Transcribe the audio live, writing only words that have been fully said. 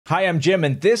Hi, I'm Jim,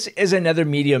 and this is another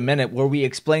Media Minute where we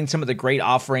explain some of the great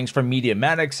offerings from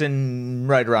Meteomatics in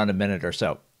right around a minute or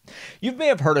so. You may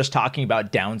have heard us talking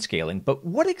about downscaling, but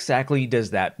what exactly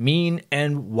does that mean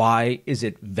and why is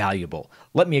it valuable?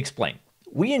 Let me explain.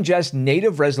 We ingest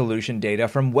native resolution data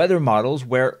from weather models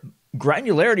where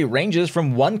granularity ranges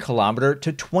from 1 kilometer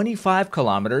to 25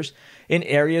 kilometers in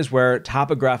areas where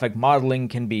topographic modeling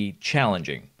can be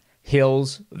challenging.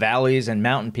 Hills, valleys, and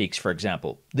mountain peaks, for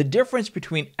example. The difference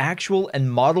between actual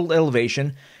and modeled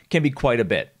elevation can be quite a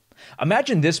bit.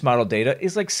 Imagine this model data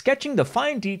is like sketching the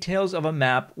fine details of a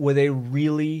map with a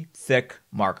really thick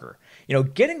marker.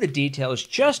 Getting the details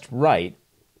just right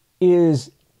is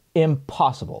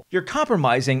impossible. You're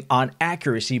compromising on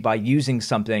accuracy by using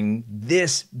something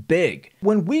this big.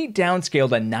 When we downscale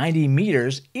to 90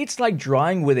 meters, it's like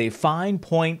drawing with a fine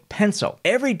point pencil.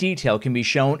 Every detail can be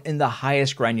shown in the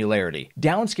highest granularity.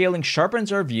 Downscaling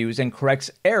sharpens our views and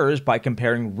corrects errors by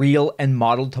comparing real and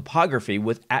modeled topography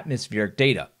with atmospheric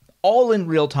data, all in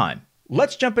real time.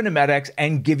 Let's jump into Metex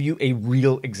and give you a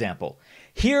real example.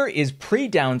 Here is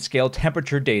pre-downscale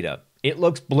temperature data. It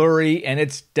looks blurry and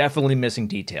it's definitely missing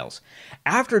details.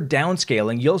 After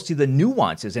downscaling, you'll see the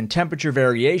nuances and temperature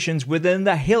variations within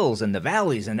the hills and the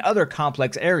valleys and other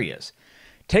complex areas.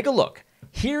 Take a look.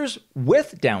 Here's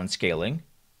with downscaling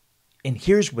and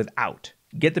here's without.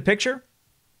 Get the picture?